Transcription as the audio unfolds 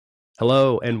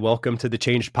Hello and welcome to the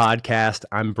Changed Podcast.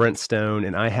 I'm Brent Stone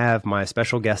and I have my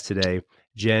special guest today,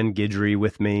 Jen Guidry,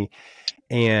 with me.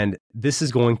 And this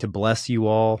is going to bless you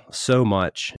all so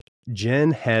much.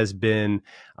 Jen has been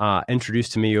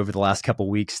introduced to me over the last couple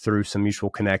of weeks through some mutual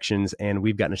connections, and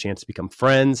we've gotten a chance to become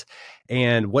friends.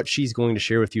 And what she's going to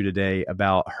share with you today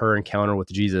about her encounter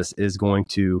with Jesus is going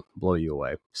to blow you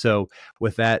away. So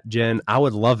with that, Jen, I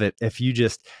would love it if you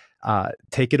just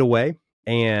take it away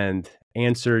and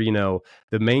answer, the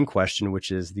main question,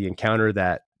 which is the encounter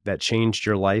that changed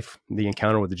your life, the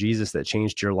encounter with Jesus that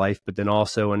changed your life, but then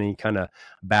also any kind of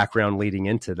background leading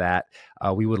into that,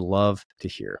 we would love to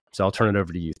hear. So I'll turn it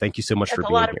over to you. Thank you so much for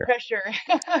being here. That's a lot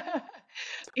of pressure.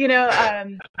 you know,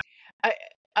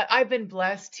 I've been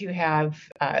blessed to have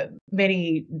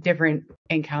many different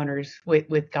encounters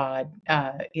with God.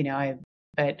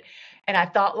 And I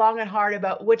thought long and hard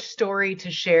about which story to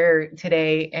share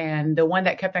today, and the one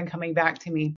that kept on coming back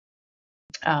to me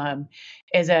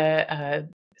is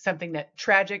something that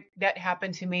tragic that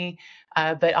happened to me.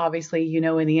 But obviously,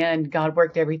 in the end, God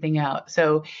worked everything out.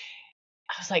 So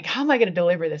I was like, how am I going to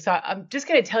deliver this? So I'm just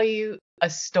going to tell you a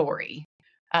story.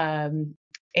 And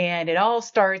it all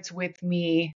starts with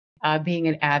me being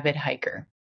an avid hiker.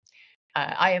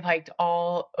 I have hiked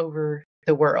all over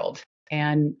the world.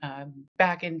 And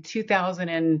back in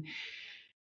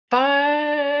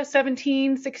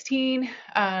 2017, 16,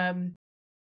 I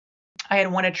had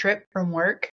won a trip from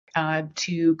work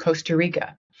to Costa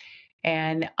Rica.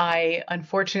 And I,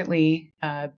 unfortunately,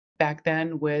 back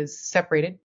then was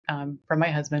separated from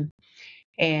my husband.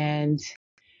 And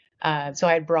so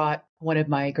I had brought one of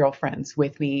my girlfriends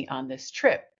with me on this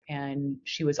trip. And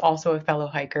she was also a fellow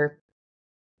hiker.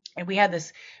 And we had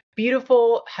this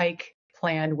beautiful hike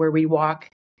planned where we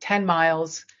walk 10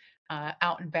 miles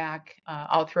out and back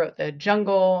all throughout the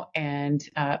jungle and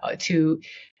to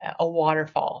a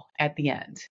waterfall at the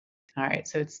end. All right,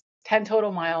 so it's 10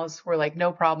 total miles. We're like,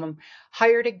 no problem.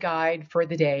 Hired a guide for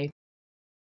the day.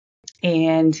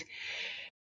 And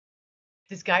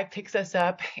this guy picks us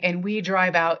up and we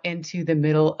drive out into the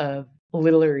middle of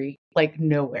literally like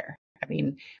nowhere. I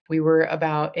mean, we were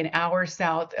about an hour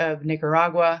south of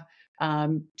Nicaragua.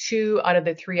 2 out of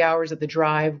the 3 hours of the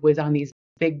drive was on these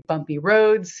big bumpy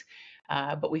roads.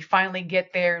 But we finally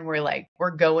get there and we're like, we're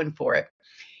going for it.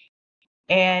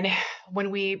 And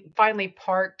when we finally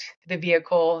parked the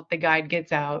vehicle, the guide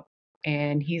gets out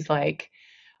and he's like,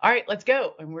 all right, let's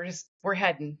go. And we're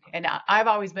heading. And I've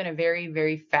always been a very,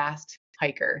 very fast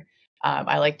hiker.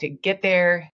 I like to get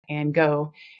there and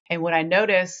go. And what I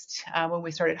noticed when we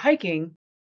started hiking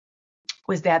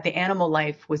was that the animal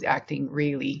life was acting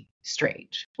really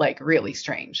strange, like really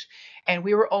strange. And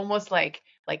we were almost like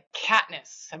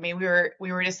Katniss. I mean, we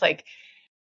were just like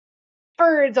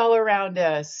birds all around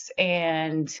us.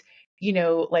 And,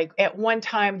 like at one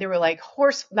time there were like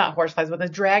not horseflies, but the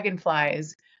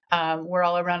dragonflies were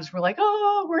all around us. We're like,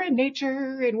 oh, we're in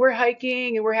nature and we're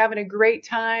hiking and we're having a great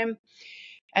time.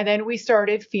 And then we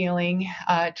started feeling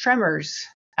tremors,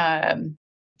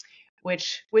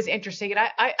 which was interesting. And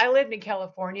I lived in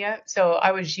California, so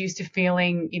I was used to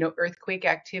feeling, earthquake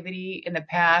activity in the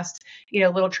past,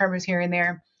 little tremors here and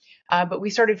there. But we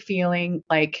started feeling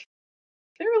like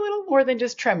they were a little more than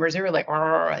just tremors. They were like,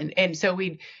 and so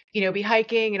we'd, be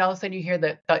hiking, and all of a sudden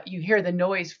you hear the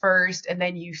noise first, and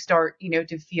then you start,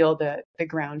 to feel the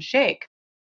ground shake.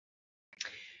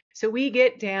 So we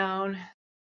get down,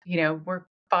 we're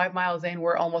 5 miles in,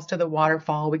 we're almost to the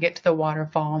waterfall. We get to the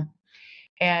waterfall,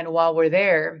 and while we're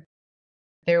there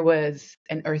was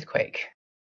an earthquake.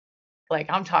 Like,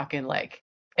 I'm talking like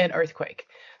an earthquake.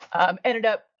 Ended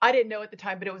up, I didn't know at the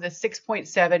time, but it was a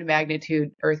 6.7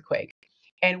 magnitude earthquake.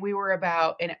 And we were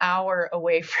about an hour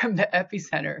away from the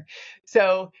epicenter.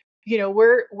 So,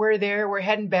 we're there, we're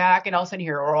heading back, and all of a sudden you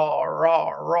hear raw,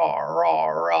 raw, raw, raw,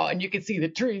 raw. And you can see the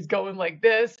trees going like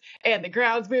this and the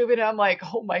ground's moving. And I'm like,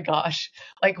 oh my gosh,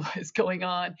 like what is going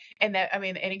on? And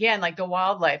and again, like the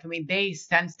wildlife, they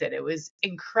sensed it. It was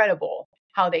incredible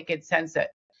how they could sense it.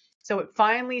 So it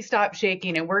finally stopped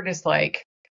shaking and we're just like,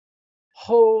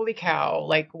 holy cow,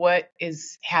 like what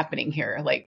is happening here?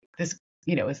 Like this,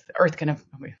 is the earth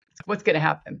what's going to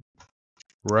happen?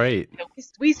 Right. So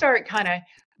we start kind of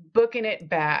booking it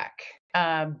back,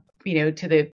 to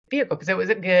the vehicle because it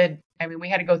wasn't good. We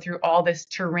had to go through all this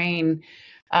terrain,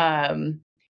 to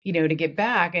get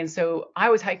back. And so I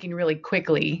was hiking really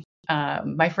quickly.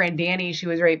 My friend Danny, she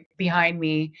was right behind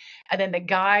me. And then the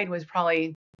guide was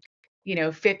probably,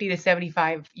 50 to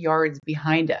 75 yards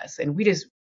behind us. And we just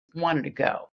wanted to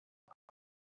go.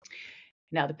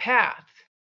 Now the path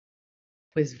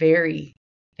was very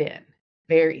thin.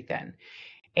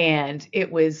 And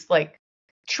it was like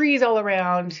trees all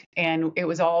around, and it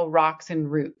was all rocks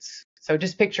and roots. So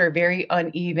just picture a very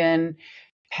uneven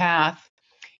path.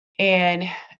 And,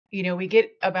 we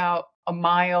get about a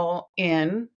mile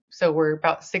in. So we're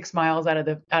about 6 miles out of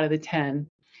the 10.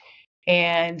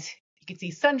 And you can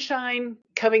see sunshine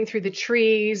coming through the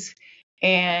trees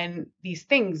and these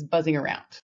things buzzing around.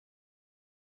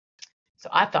 So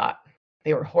I thought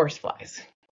they were horseflies.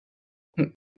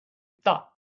 Thought.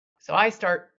 So I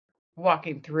start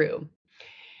walking through,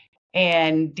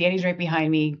 and Danny's right behind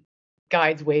me,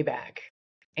 guides way back.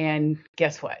 And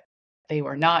guess what? They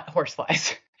were not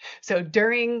horseflies. So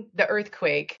during the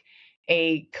earthquake,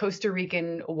 a Costa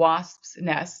Rican wasp's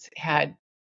nest had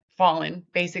fallen,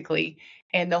 basically,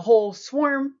 and the whole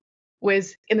swarm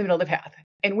was in the middle of the path.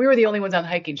 And we were the only ones on the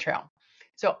hiking trail.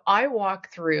 So I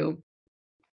walk through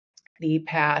the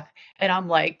path, and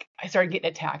I started getting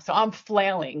attacked. So I'm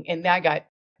flailing, and I got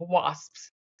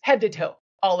wasps head to toe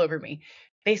all over me.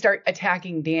 They start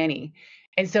attacking Danny.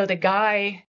 And so the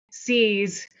guy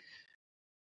sees,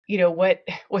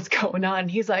 what's going on.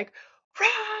 He's like,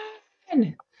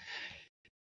 run!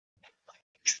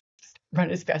 Run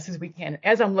as fast as we can.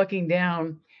 As I'm looking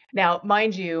down, now,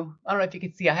 mind you, I don't know if you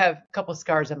can see, I have a couple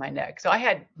scars on my neck. So I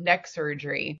had neck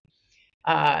surgery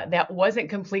that wasn't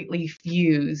completely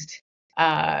fused,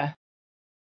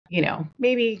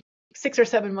 maybe 6 or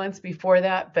 7 months before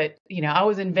that. But, I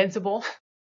was invincible.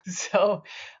 So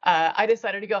I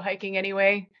decided to go hiking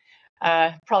anyway.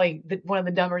 Probably one of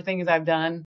the dumber things I've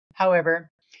done. However,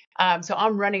 so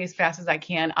I'm running as fast as I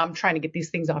can. I'm trying to get these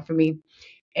things off of me.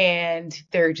 And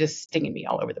they're just stinging me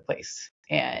all over the place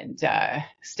and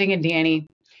stinging Danny.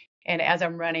 And as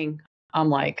I'm running, I'm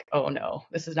like, oh no,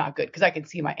 this is not good, because I can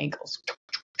see my ankles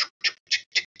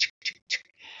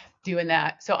doing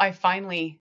that. So I fell.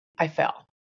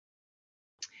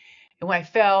 And when I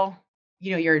fell,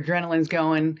 your adrenaline's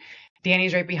going.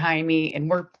 Danny's right behind me, and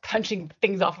we're punching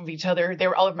things off of each other. They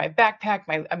were all over my backpack,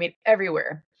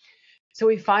 everywhere. So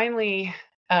we finally,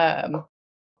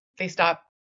 they stopped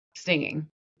stinging.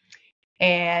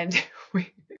 And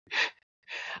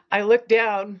I looked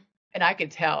down, and I could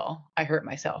tell I hurt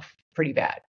myself pretty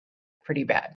bad.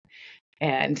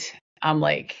 And I'm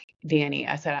like, Danny,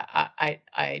 I said,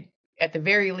 I at the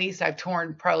very least, I've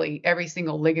torn probably every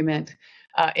single ligament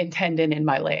and tendon in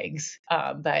my legs.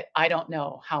 But I don't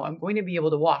know how I'm going to be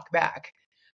able to walk back.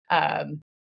 And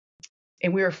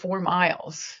we were 4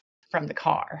 miles from the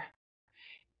car.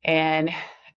 And,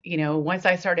 once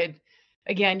I started,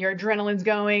 again, your adrenaline's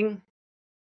going.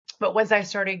 But once I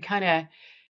started kind of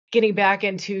getting back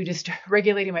into just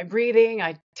regulating my breathing,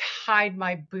 I tied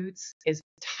my boots as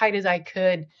tight as I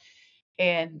could.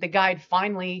 And the guide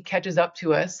finally catches up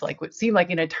to us, like what seemed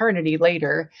like an eternity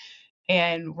later.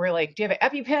 And we're like, do you have an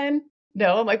EpiPen?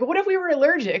 No. I'm like, well, what if we were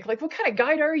allergic? Like, what kind of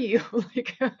guide are you?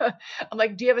 I'm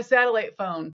like, do you have a satellite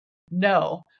phone?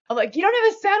 No. I'm like, you don't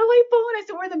have a satellite phone? I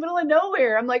said, we're in the middle of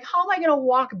nowhere. I'm like, how am I going to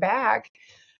walk back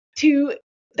to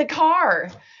the car?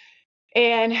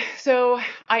 And so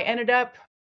I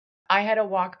had to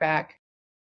walk back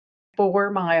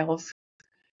 4 miles,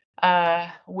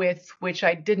 with which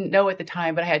I didn't know at the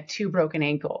time, but I had 2 broken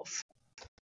ankles.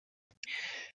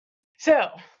 So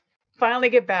finally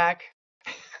get back.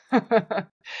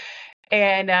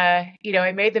 And, I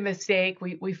made the mistake.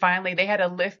 We finally, they had to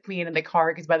lift me into the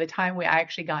car, because by the time I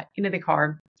actually got into the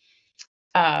car,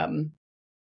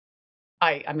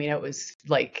 it was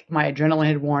like my adrenaline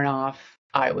had worn off.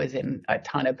 I was in a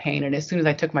ton of pain. And as soon as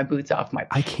I took my boots off,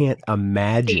 I can't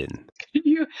imagine.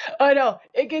 Oh no,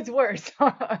 it gets worse.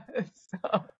 Oh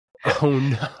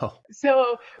no.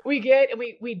 So we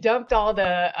dumped all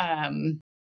the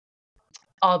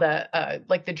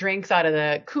like the drinks out of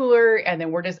the cooler, and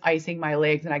then we're just icing my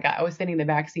legs. And I was sitting in the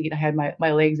back seat. I had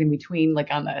my legs in between, like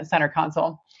on the center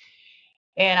console.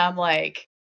 And I'm like,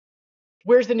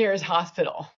 where's the nearest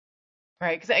hospital?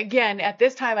 Right. Because again, at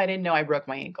this time, I didn't know I broke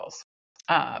my ankles.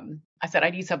 I said, I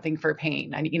need something for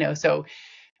pain. So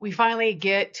we finally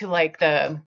get to like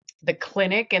the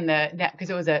clinic, and because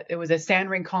it was a San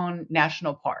Rincon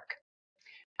National Park.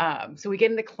 So we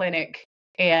get in the clinic,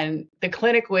 and the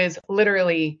clinic was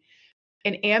literally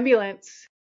an ambulance,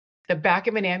 the back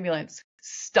of an ambulance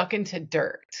stuck into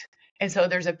dirt. And so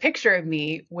there's a picture of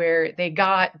me where they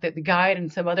got the guide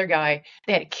and some other guy,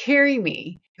 they had to carry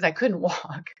me because I couldn't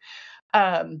walk,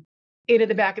 into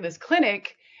the back of this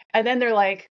clinic. And then they're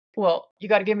like, well, you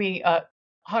got to give me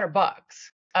 $100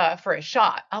 for a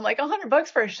shot. I'm like, $100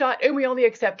 for a shot, and we only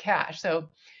accept cash. So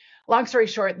long story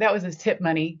short, that was his tip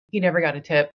money. He never got a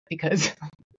tip because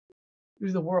he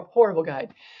was a horrible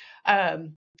guide.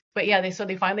 But yeah, they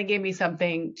finally gave me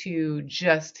something to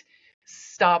just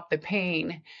stop the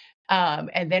pain.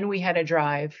 And then we had to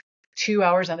drive 2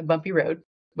 hours on the bumpy road,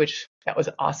 which that was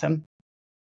awesome.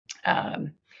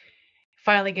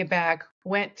 Finally get back,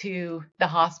 went to the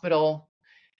hospital,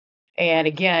 and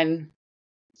again,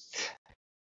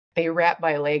 they wrapped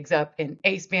my legs up in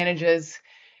ace bandages,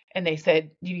 and they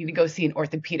said, you need to go see an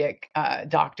orthopedic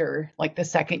doctor like the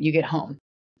second you get home.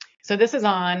 So this is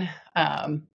on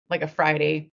like a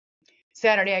Friday.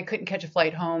 Saturday, I couldn't catch a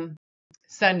flight home.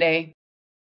 Sunday,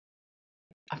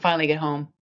 I finally get home.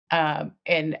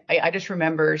 And I just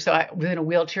remember, so I was in a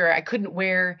wheelchair. I couldn't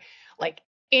wear like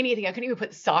anything. I couldn't even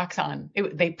put socks on.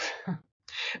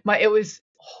 It was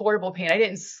horrible pain. I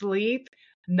didn't sleep,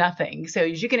 nothing. So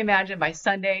as you can imagine, by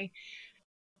Sunday,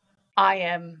 I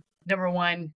am number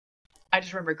one. I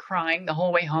just remember crying the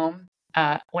whole way home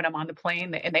when I'm on the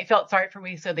plane, and they felt sorry for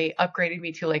me, so they upgraded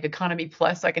me to like economy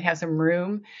plus, so I could have some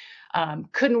room.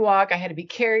 Couldn't walk. I had to be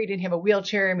carried. Didn't have a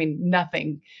wheelchair. I mean,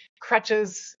 nothing.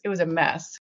 Crutches. It was a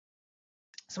mess.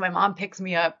 So my mom picks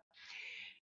me up,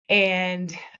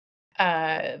 and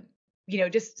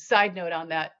just side note on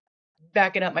that,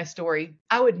 backing up my story,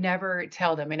 I would never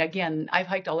tell them. And again, I've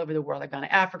hiked all over the world. I've gone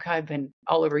to Africa. I've been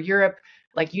all over Europe.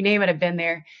 Like you name it, I've been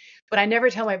there. But I never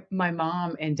tell my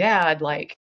mom and dad,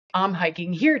 like, I'm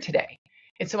hiking here today.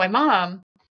 And so my mom,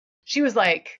 she was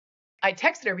like, I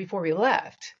texted her before we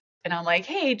left. And I'm like,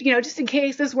 hey, just in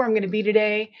case, this is where I'm going to be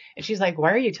today. And she's like,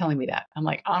 why are you telling me that? I'm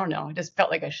like, I don't know. I just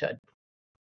felt like I should.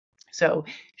 So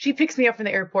she picks me up from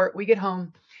the airport. We get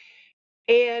home.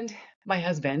 And my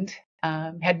husband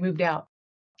had moved out.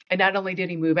 And not only did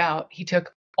he move out, he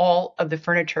took all of the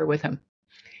furniture with him.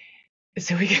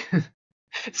 So we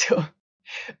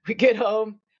get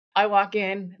home. I walk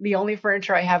in. The only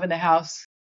furniture I have in the house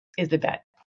is the bed.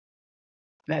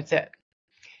 That's it.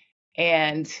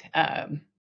 And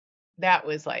that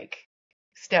was like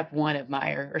step one of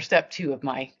my, or step two of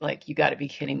my, like, you got to be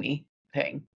kidding me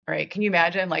thing. Right? Can you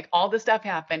imagine? Like all this stuff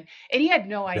happened, and he had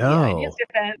no idea. No. In his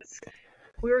defense,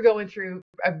 we were going through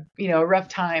a rough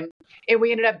time, and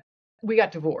we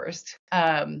got divorced.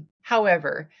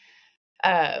 However,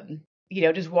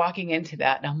 just walking into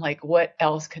that, and I'm like, what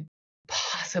else could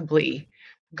possibly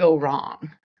go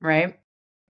wrong, right?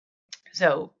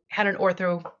 So had an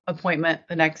ortho appointment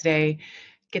the next day,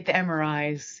 get the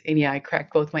MRIs, and I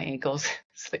cracked both my ankles.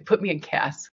 So they put me in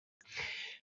casts.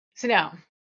 So now,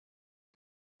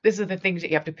 this is the things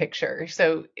that you have to picture.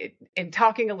 So in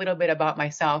talking a little bit about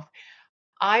myself,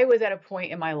 I was at a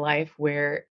point in my life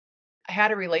where I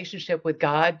had a relationship with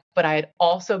God, but I had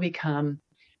also become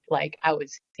like I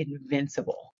was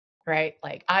invincible, right?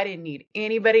 Like I didn't need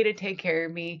anybody to take care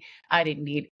of me. I didn't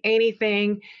need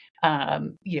anything.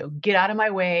 Get out of my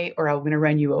way or I'm going to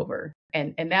run you over.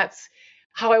 And that's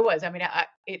how I was. I mean,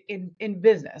 in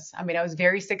business, I mean, I was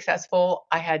very successful.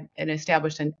 I had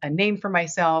established a name for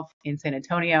myself in San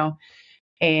Antonio,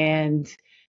 and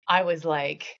I was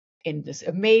like in this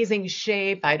amazing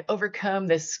shape. I'd overcome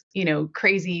this,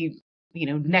 crazy,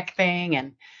 neck thing.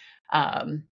 And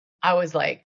I was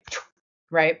like,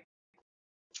 right.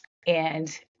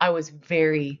 And I was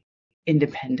very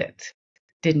independent,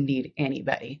 didn't need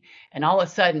anybody. And all of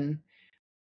a sudden,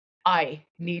 I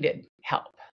needed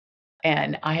help.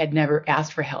 And I had never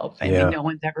asked for help. I mean, no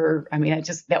one's ever,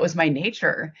 that was my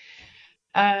nature.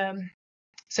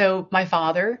 So my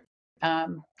father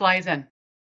flies in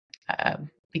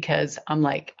because I'm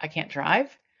like, I can't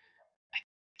drive. I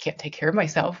can't take care of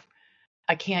myself.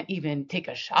 I can't even take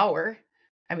a shower.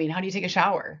 I mean, how do you take a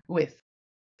shower with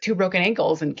 2 broken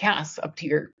ankles and casts up to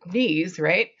your knees,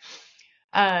 right?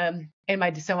 And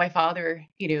so my father,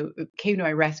 came to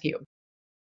my rescue.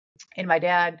 And my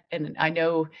dad, and I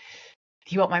know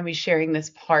he won't mind me sharing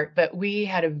this part, but we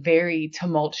had a very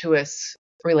tumultuous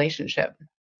relationship.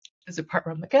 There's a part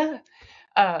where I'm like,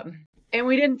 and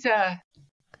we didn't, I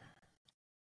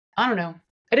don't know.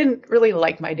 I didn't really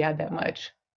like my dad that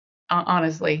much,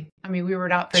 honestly. I mean, we were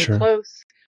not very close,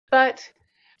 but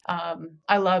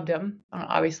I loved him.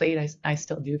 Obviously, I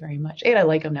still do very much. And I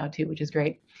like him now too, which is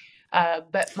great.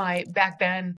 But back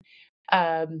then,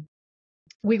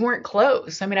 we weren't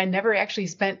close. I mean, I never actually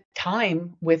spent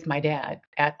time with my dad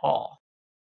at all.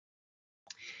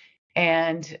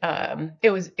 And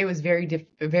it was very,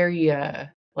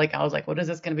 like, I was like, what is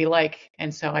this going to be like?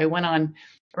 And so I went on,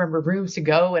 I remember Rooms to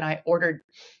Go, and I ordered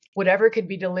whatever could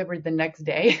be delivered the next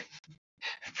day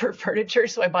for furniture.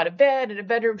 So I bought a bed and a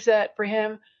bedroom set for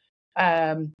him,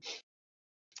 and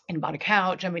bought a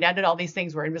couch. I mean, I did all these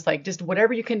things where I'm just like, just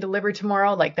whatever you can deliver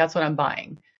tomorrow, like that's what I'm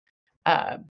buying.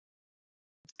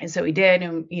 And so he did,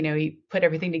 and he put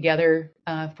everything together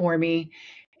for me.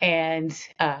 And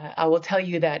I will tell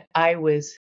you that I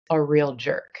was a real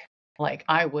jerk. like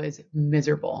I was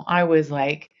miserable. I was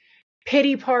like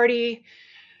pity party,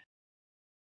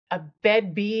 a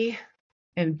bed bee,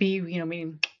 and bee,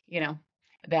 meaning,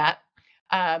 that.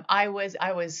 I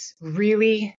was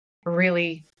really,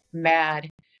 really mad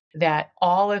that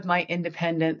all of my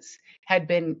independence had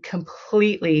been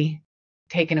completely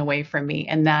taken away from me,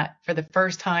 and that for the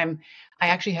first time, I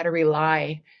actually had to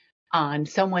rely on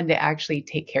someone to actually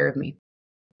take care of me.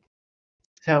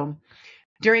 So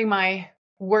during my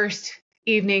worst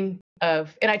evening and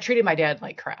I treated my dad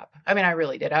like crap. I mean, I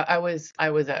really did. I was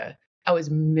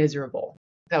miserable.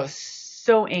 I was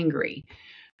so angry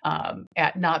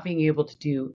at not being able to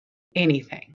do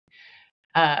anything.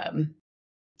 Um,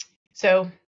 so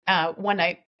one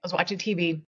night I was watching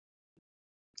TV,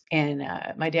 and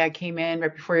my dad came in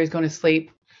right before he was going to sleep.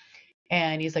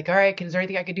 And he's like, all right, is there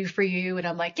anything I can do for you? And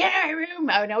I'm like, yeah, room.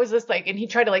 And I was just like, and he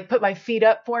tried to like put my feet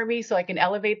up for me so I can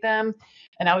elevate them.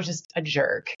 And I was just a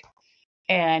jerk.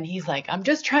 And he's like, I'm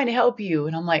just trying to help you.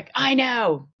 And I'm like, I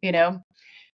know,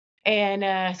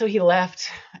 And so he left,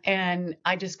 and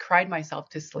I just cried myself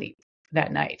to sleep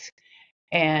that night.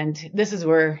 And this is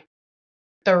where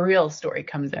the real story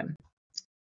comes in.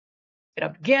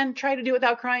 Again, try to do it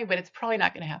without crying, but it's probably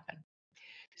not going to happen.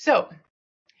 So,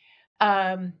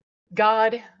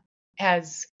 God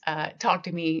has talked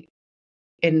to me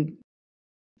in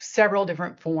several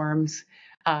different forms,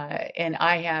 and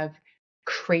I have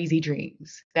crazy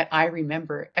dreams that I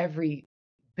remember every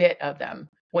bit of them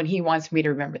when He wants me to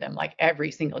remember them, like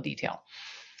every single detail.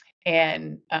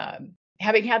 And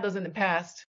having had those in the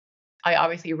past, I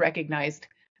obviously recognized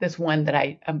this one that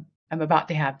I'm about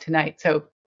to have tonight. So,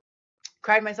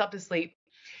 cried myself to sleep,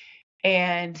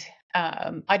 and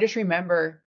I just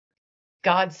remember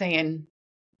God saying,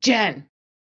 Jen,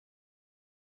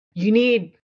 you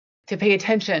need to pay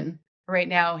attention right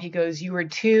now. He goes, you are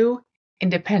too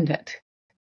independent.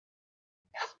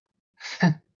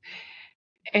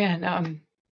 And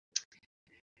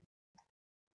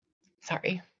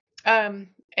sorry.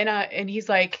 And he's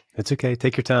like, It's okay.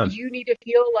 Take your time. you need to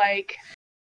feel like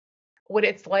what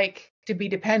it's like to be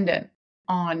dependent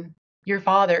on your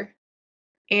father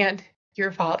and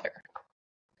your father.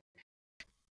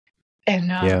 And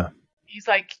Yeah. he's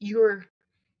like, you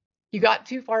got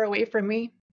too far away from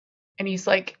me. And he's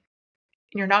like,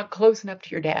 you're not close enough to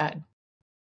your dad.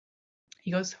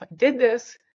 He goes, I did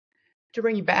this to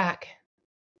bring you back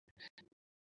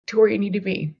to where you need to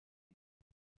be.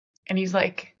 And he's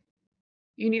like,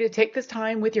 you need to take this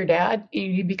time with your dad. You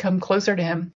need to become closer to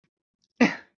him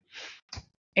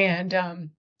and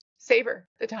savor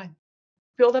the time,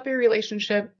 build up your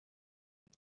relationship,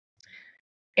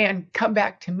 and come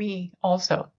back to me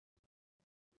also.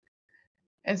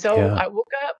 And so Yeah. I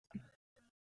woke up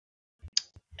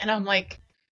and I'm like,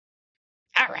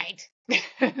 all right.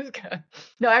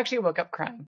 No, I actually woke up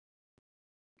crying.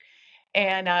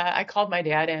 And I called my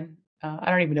dad in.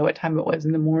 I don't even know what time it was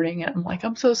in the morning. And I'm like,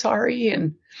 I'm so sorry.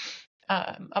 And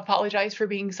apologize for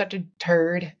being such a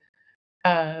turd.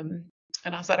 And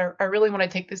I said, I really want to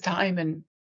take this time. And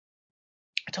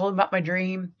I told him about my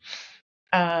dream.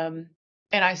 And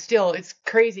it's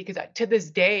crazy because to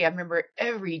this day, I remember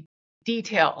every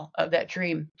detail of that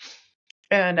dream.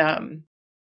 And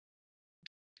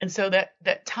so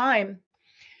that time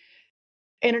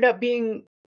ended up being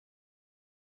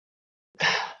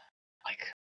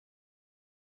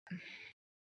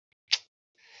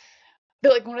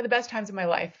like one of the best times of my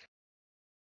life.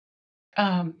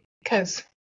 Because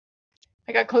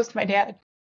I got close to my dad.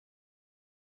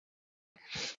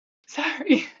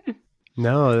 Sorry.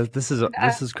 No, this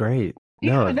is great.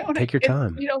 No, take your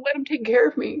time. Let him take care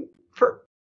of me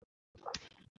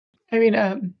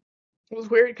it was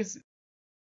weird because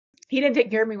he didn't take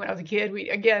care of me when I was a kid.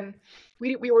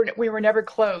 We were never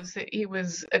close. He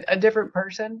was a different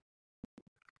person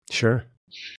Sure.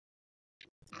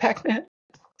 back then.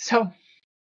 So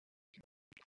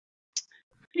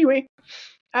anyway,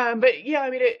 but yeah, I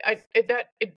mean,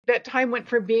 that time went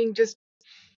from being just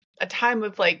a time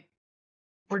of like,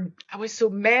 where I was so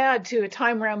mad to a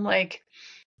time where I'm like,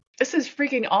 this is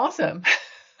freaking awesome.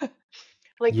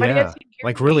 Like my dad's taking care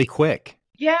Like of really me. quick.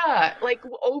 Yeah, like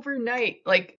overnight,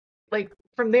 like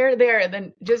from there, and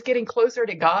then just getting closer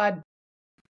to God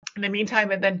in the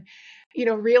meantime, and then,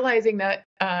 realizing that,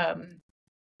 man,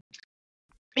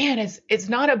 it's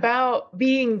not about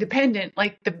being dependent.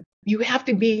 Like you have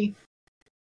to be,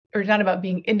 or it's not about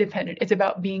being independent. It's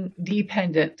about being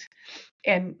dependent,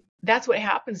 and that's what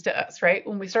happens to us, right?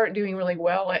 When we start doing really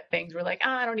well at things, we're like,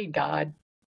 I don't need God,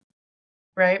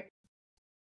 right?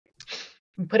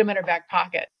 We put him in our back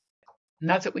pocket, and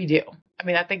that's what we do. I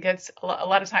mean, I think that's a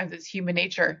lot of times it's human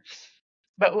nature.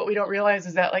 But what we don't realize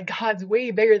is that like God's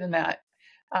way bigger than that.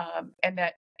 And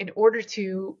that in order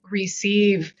to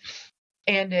receive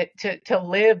and to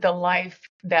live the life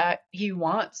that he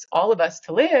wants all of us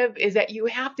to live is that you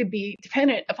have to be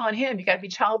dependent upon him. You got to be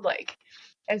childlike.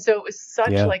 And so it was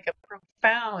such Yeah. like a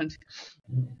profound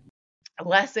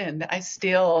lesson that I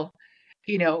still,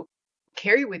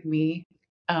 carry with me.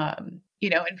 And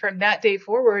from that day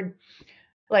forward,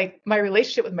 like my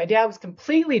relationship with my dad was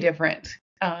completely different.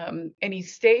 And he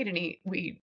stayed and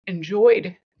we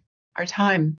enjoyed our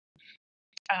time.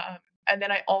 And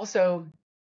then I also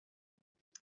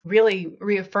really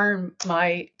reaffirmed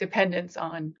my dependence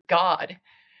on God,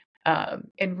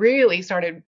 and really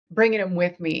started bringing him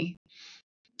with me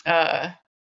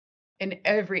in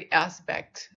every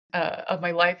aspect of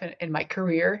my life and my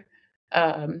career.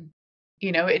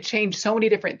 It changed so many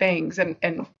different things.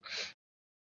 And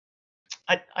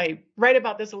I write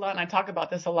about this a lot and I talk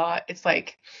about this a lot. It's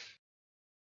like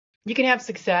you can have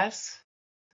success,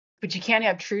 but you can't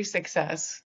have true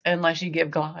success unless you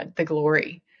give God the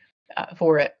glory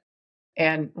for it.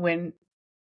 And when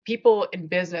people in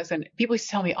business and people used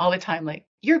to tell me all the time, like,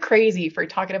 you're crazy for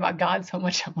talking about God so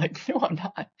much. I'm like, no, I'm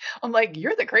not. I'm like,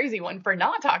 you're the crazy one for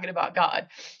not talking about God.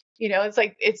 It's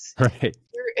like, Right.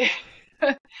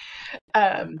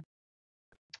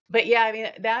 but yeah, I mean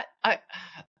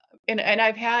and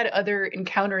I've had other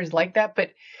encounters like that,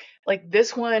 but like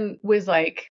this one was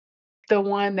like the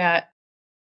one that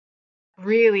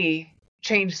really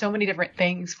changed so many different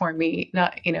things for me,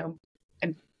 not, and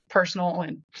personal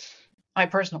and my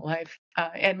personal life,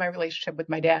 and my relationship with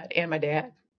my dad and my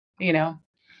dad,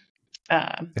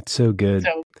 It's so good.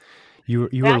 so You were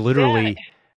that's that. literally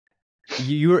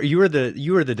you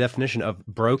were the definition of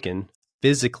broken Oh,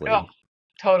 physically,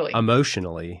 totally.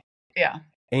 emotionally, Yeah.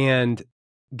 and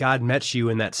God met you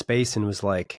in that space and was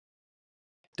like,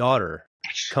 daughter,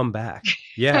 come back.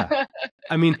 Yeah.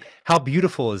 I mean, how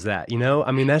beautiful is that?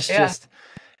 I mean, that's Yeah. just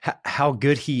how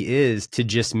good he is to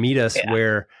just meet us Yeah.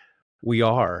 where we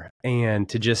are and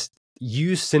to just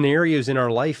use scenarios in our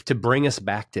life to bring us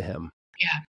back to him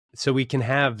Yeah. so we can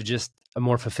have just a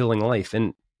more fulfilling life.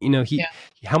 And, Yeah.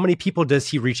 how many people does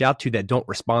he reach out to that don't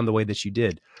respond the way that you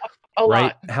did? A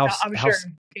Right. lot. I'm sure.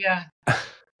 Yeah.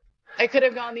 I could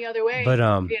have gone the other but,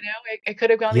 way. It could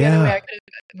have gone the other way. yeah, I could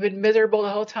have been miserable the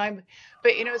whole time.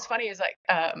 But it's funny is like,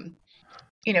 I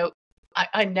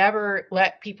never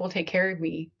let people take care of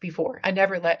me before. I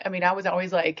was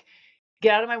always like,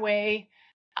 get out of my way.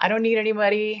 I don't need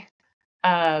anybody.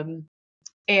 And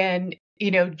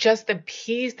just the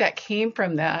peace that came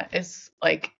from that is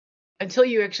like, until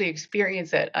you actually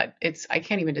experience it, I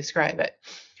can't even describe it,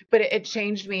 but it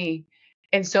changed me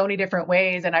in so many different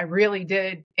ways. And I really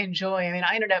did enjoy. I mean,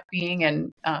 I ended up being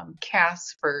in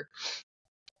casts for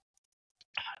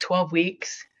 12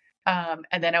 weeks.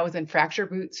 And then I was in fracture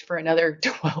boots for another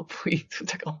 12 weeks.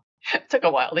 It took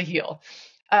a while to heal.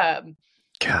 But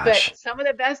gosh, some of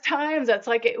the best times, that's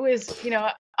like, it was,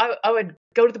 I would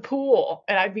go to the pool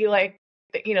and I'd be like,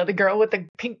 the girl with the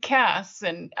pink casts.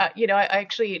 And, I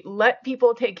actually let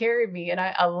people take care of me. And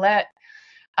I let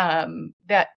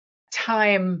that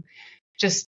time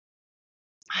just,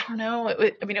 I don't know.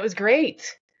 It was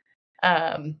great.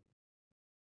 But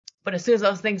as soon as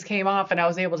those things came off and I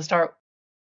was able to start,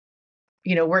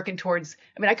 working towards,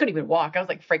 I couldn't even walk. I was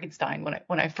like Frankenstein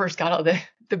when I first got all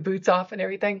the boots off and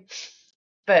everything.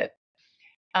 But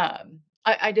I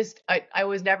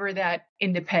was never that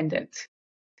independent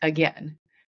again.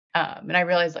 And I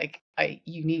realized like,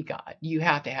 you need God. You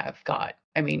have to have God.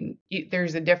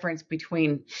 There's a difference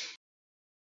between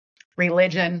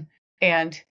religion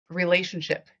and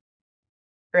relationship,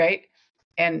 right?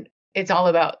 And it's all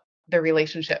about the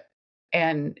relationship.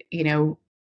 And,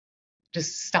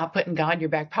 just stop putting God in your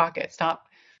back pocket. Stop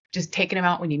just taking him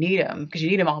out when you need him, because you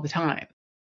need him all the time,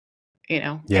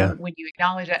 yeah, and when you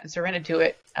acknowledge that and surrender to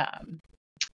it,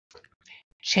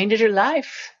 changes your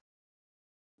life.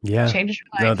 yeah. Changes your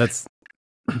No, life.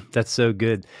 that's so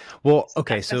good. Well,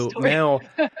 okay, That's my so story. now,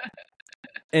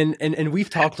 and we've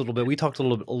talked a little bit. We talked a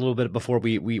little bit before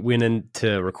we went in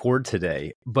to record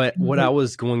today. But what I Mhm.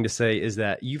 was going to say is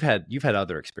that you've had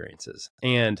other experiences,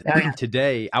 and Oh, yeah.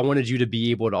 today I wanted you to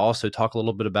be able to also talk a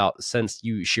little bit about, since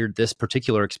you shared this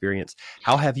particular experience,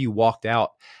 how have you walked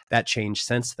out that change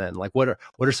since then? Like, what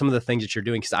are some of the things that you're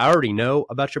doing? Because I already know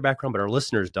about your background, but our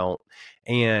listeners don't,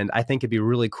 and I think it'd be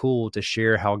really cool to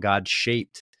share how God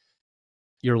shaped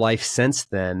your life since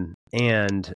then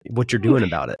and what you're Ooh. doing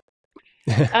about it.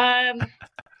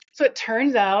 So it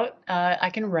turns out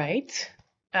I can write,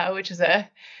 which is a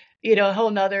whole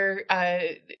nother.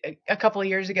 A couple of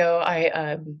years ago,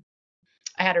 I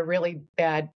I had a really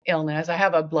bad illness. I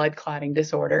have a blood clotting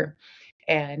disorder,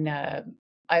 and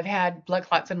I've had blood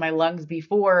clots in my lungs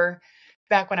before,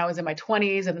 back when I was in my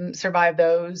 20s, and survived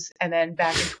those. And then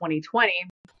back in 2020,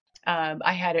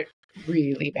 I had it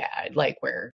really bad, like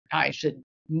where I should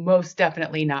most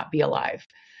definitely not be alive.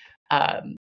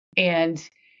 Um, and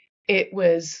it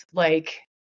was like,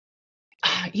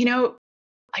 you know,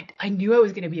 I knew I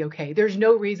was going to be okay. There's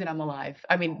no reason I'm alive.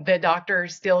 I mean, the doctor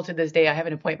still to this day, I have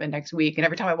an appointment next week. And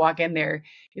every time I walk in there,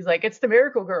 he's like, it's the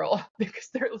miracle girl, because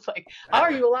they're like, how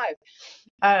are you alive?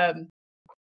 Um,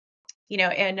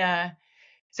 and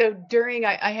so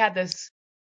I had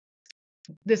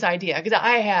this idea, because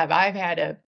I've had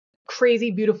a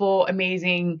crazy, beautiful,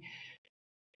 amazing,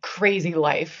 crazy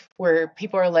life where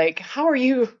people are like, how are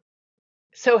you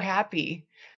so happy?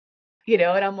 And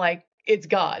I'm like, it's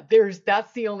God.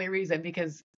 That's the only reason,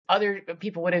 because other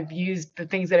people would have used the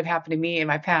things that have happened to me in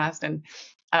my past and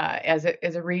as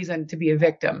a reason to be a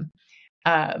victim.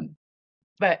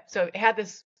 But so I had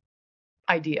this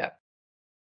idea,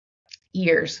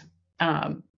 years,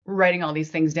 writing all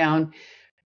these things down,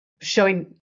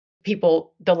 showing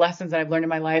people the lessons that I've learned in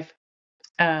my life.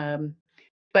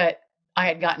 But I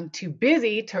had gotten too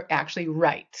busy to actually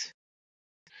write.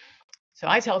 So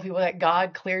I tell people that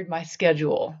God cleared my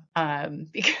schedule,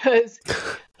 because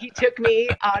he took me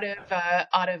out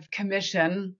of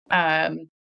commission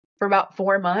for about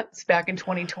 4 months back in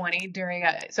 2020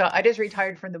 so I just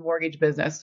retired from the mortgage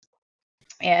business.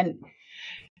 And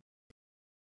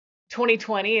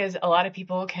 2020, as a lot of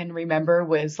people can remember,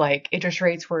 was like interest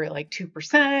rates were like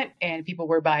 2%, and people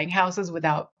were buying houses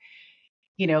without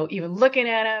even looking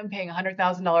at them, paying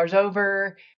 $100,000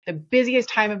 over. The busiest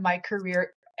time of my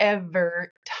career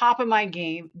ever, top of my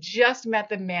game, just met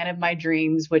the man of my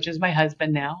dreams, which is my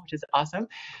husband now, which is awesome.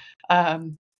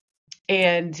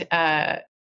 And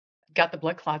got the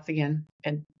blood clots again.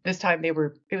 And this time it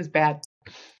was bad.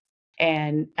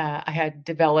 And I had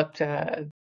developed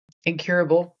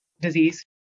incurable disease,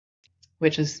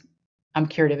 which is, I'm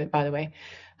cured of it, by the way.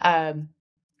 And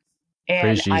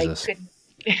Praise Jesus. I couldn't,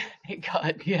 thank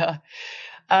God. Yeah.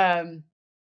 I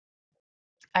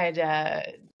had,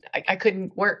 I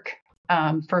couldn't work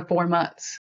for 4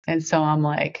 months. And so I'm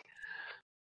like,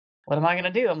 what am I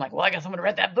going to do? I'm like, well, I guess I'm going to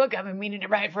write that book I've been meaning to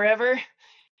write forever.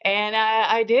 And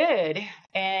I did.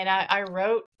 And I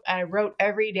wrote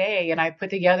every day, and I put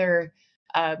together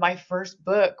my first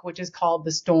book, which is called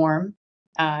The Storm.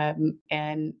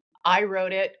 And I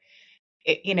wrote it,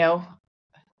 I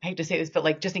hate to say this, but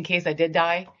like, just in case I did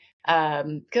die,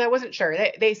 because I wasn't sure.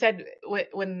 They said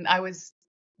when I was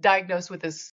diagnosed with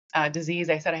this disease,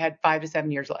 I said I had 5 to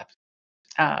 7 years left.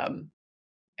 And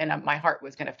my heart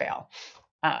was going to fail.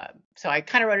 So I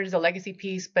kind of wrote it as a legacy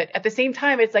piece, but at the same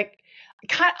time, it's like,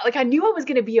 I knew I was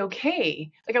going to be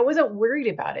okay. Like, I wasn't worried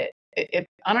about it.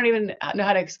 I don't even know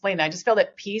how to explain that. I just felt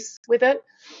at peace with it.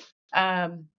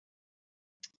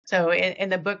 So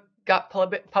the book got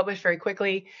published very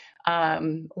quickly.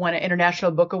 Won an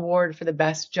International Book Award for the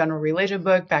best general religion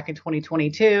book back in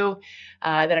 2022.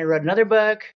 Then I wrote another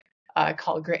book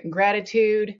called Grit and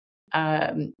Gratitude.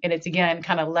 And it's, again,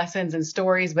 kind of lessons and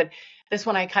stories, but this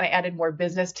one I kind of added more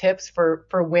business tips for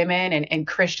women and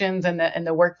Christians in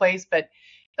the workplace. But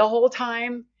the whole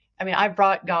time, I mean, I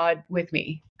brought God with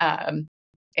me.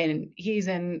 And he's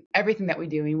in everything that we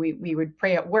do. I mean, we would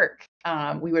pray at work.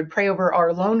 We would pray over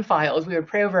our loan files. We would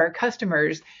pray over our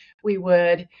customers. We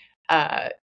would, you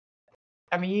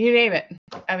name it.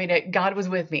 I mean, God was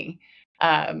with me.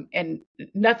 And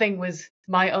nothing was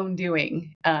my own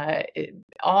doing.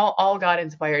 All God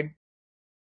inspired.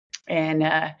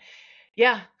 And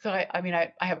so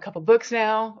I have a couple books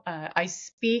now. I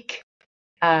speak.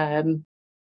 And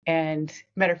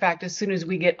matter of fact, as soon as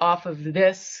we get off of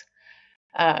this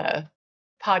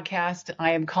podcast,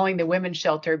 I am calling the women's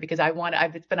shelter, because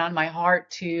it's been on my heart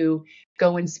to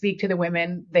go and speak to the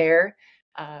women there.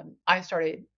 I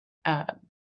started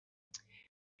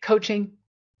coaching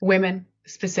women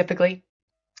specifically,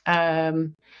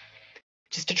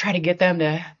 just to try to get them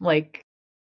to like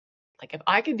if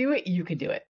I can do it, you can do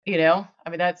it. I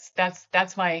mean, that's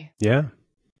my,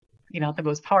 the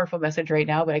most powerful message right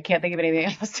now, but I can't think of anything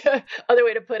else other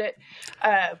way to put it.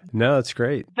 No, it's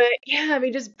great. But yeah, I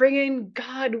mean, just bringing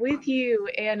God with you.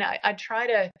 And I try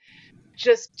to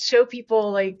just show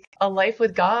people like a life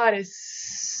with God is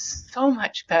so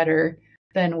much better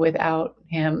than without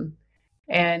him.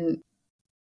 And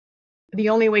the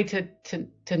only way to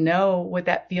know what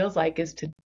that feels like is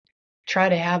to try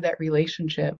to have that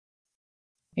relationship,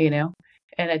 and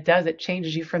it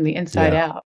changes you from the inside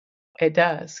out. It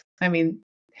does. I mean,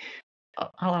 I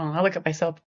don't know. I look at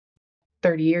myself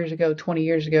 30 years ago, 20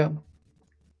 years ago,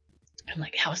 I'm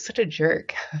like, I was such a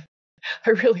jerk. I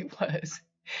really was.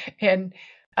 And,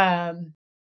 um,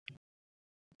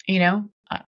 you know,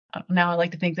 now I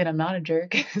like to think that I'm not a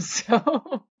jerk.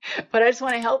 So, but I just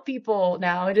want to help people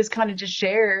now and just kind of just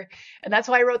share. And that's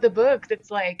why I wrote the book.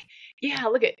 That's like, yeah,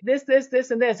 look at this,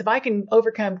 and this. If I can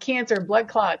overcome cancer, blood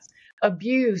clots,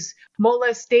 abuse,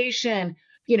 molestation,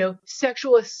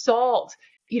 sexual assault,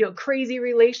 crazy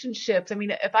relationships. I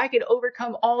mean, if I could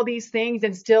overcome all these things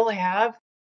and still have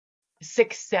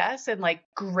success and like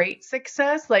great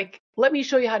success, like, let me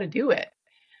show you how to do it.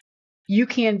 You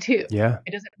can too. Yeah.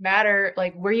 It doesn't matter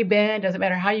like where you've been, doesn't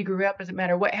matter how you grew up, doesn't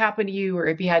matter what happened to you or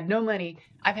if you had no money.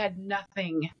 I've had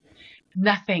nothing,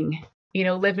 lived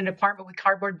in an apartment with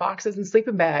cardboard boxes and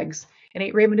sleeping bags and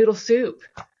ate ramen noodle soup,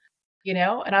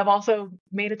 and I've also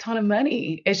made a ton of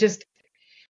money. It's just,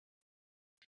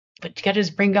 but you got to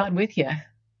just bring God with you.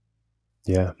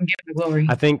 Yeah. And give him the glory.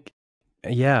 I think,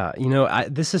 yeah,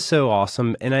 this is so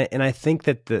awesome. And I think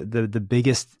that the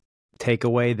biggest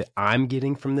takeaway that I'm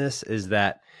getting from this is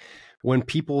that when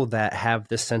people that have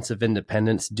this sense of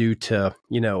independence due to,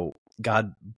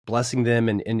 God blessing them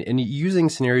and using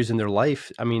scenarios in their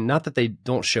life, I mean, not that they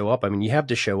don't show up. I mean, you have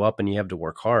to show up and you have to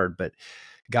work hard, but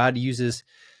God uses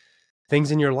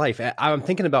things in your life. I'm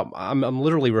thinking about, I'm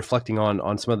literally reflecting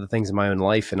on some of the things in my own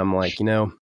life. And I'm like,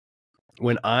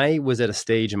 when I was at a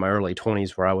stage in my early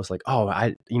 20s where I was like, oh,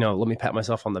 let me pat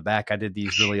myself on the back. I did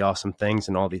these really awesome things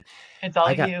and all these. It's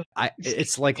all you.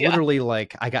 It's like literally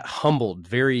like I got humbled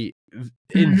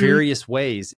in various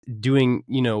ways doing,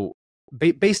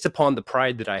 based upon the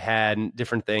pride that I had and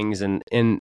different things.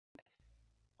 And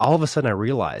all of a sudden I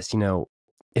realized,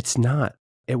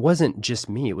 it wasn't just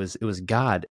me. It was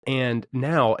God. And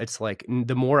now it's like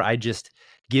the more I just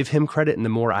give him credit and the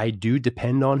more I do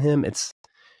depend on him, it's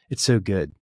so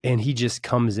good. And he just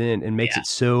comes in and makes it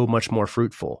so much more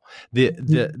fruitful.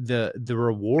 The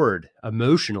reward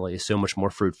emotionally is so much more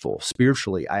fruitful.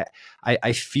 Spiritually,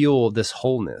 I feel this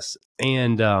wholeness.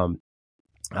 And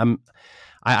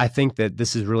I think that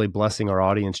this is really blessing our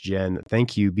audience, Jen.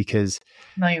 Thank you, because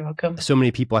No, you're welcome. So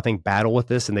many people I think battle with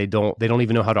this and they don't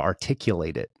even know how to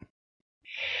articulate it.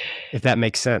 If that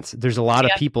makes sense. There's a lot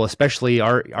of people, especially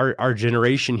our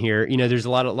generation here, there's a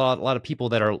lot of people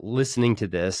that are listening to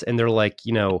this and they're like,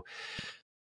 they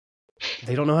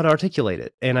don't know how to articulate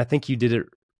it. And I think you did it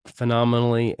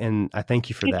phenomenally. And I thank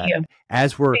you for that. You.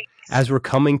 As we're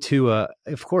coming to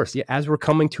as we're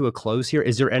coming to a close here,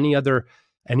 is there any other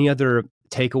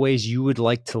takeaways you would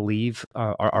like to leave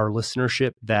our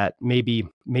listenership that maybe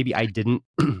I didn't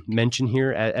mention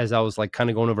here as I was like kind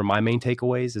of going over my main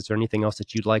takeaways? Is there anything else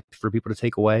that you'd like for people to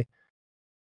take away?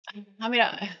 I mean,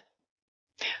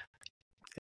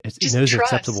 it's an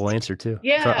acceptable answer too.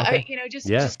 Yeah. Okay.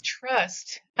 Just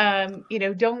trust.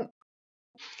 Don't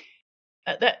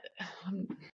that.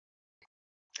 I'm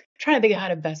trying to think of how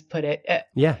to best put it.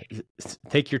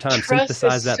 Take your time. Trust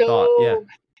synthesize that thought. Yeah.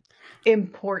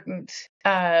 Important.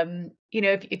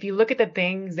 If you look at the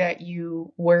things that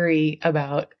you worry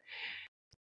about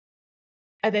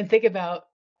and then think about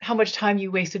how much time you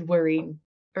wasted worrying,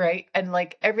 right? And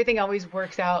like everything always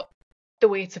works out the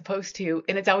way it's supposed to,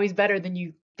 and it's always better than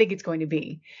you think it's going to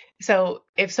be. So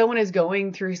if someone is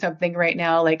going through something right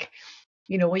now, like,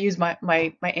 we'll use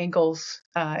my ankles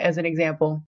as an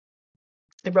example,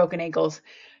 the broken ankles.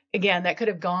 Again, that could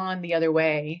have gone the other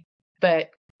way,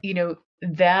 but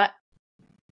that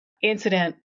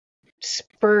incident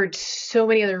spurred so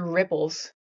many other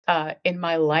ripples in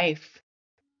my life.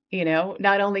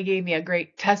 Not only gave me a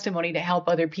great testimony to help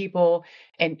other people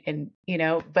and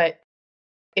but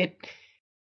it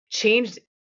changed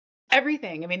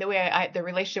everything. I mean, the way the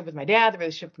relationship with my dad,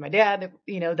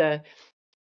 the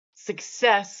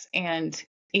success and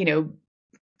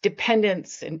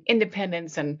dependence and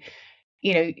independence, and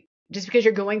just because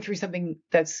you're going through something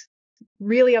that's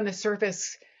really on the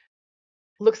surface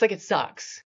looks like it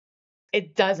sucks,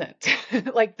 it doesn't.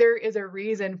 Like there is a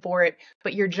reason for it,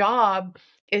 but your job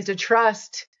is to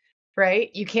trust,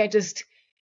 right? You can't just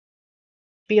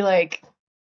be like,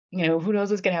 who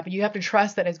knows what's going to happen. You have to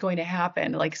trust that it's going to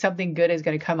happen. Like something good is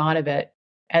going to come out of it.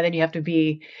 And then you have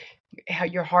to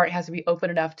your heart has to be open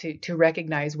enough to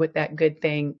recognize what that good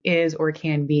thing is or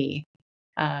can be.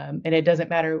 And it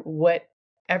doesn't matter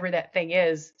whatever that thing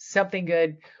is, something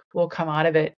good will come out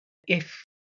of it if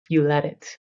you let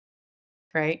it,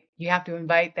 right? You have to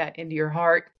invite that into your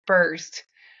heart first,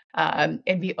 and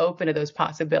be open to those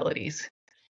possibilities.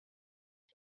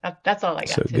 That's all I got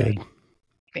so today. Good.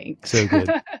 Thanks. So good.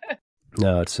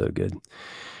 No, it's so good.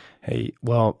 Hey,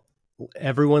 well,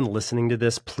 everyone listening to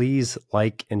this, please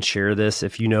like and share this.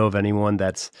 If you know of anyone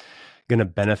that's going to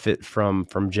benefit from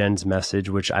Jen's message,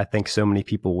 which I think so many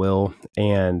people will.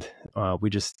 And we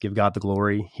just give God the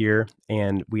glory here.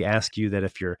 And we ask you that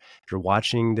if you're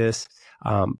watching this,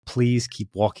 please keep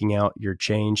walking out your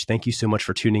change. Thank you so much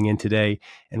for tuning in today.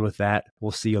 And with that,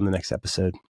 we'll see you on the next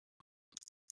episode.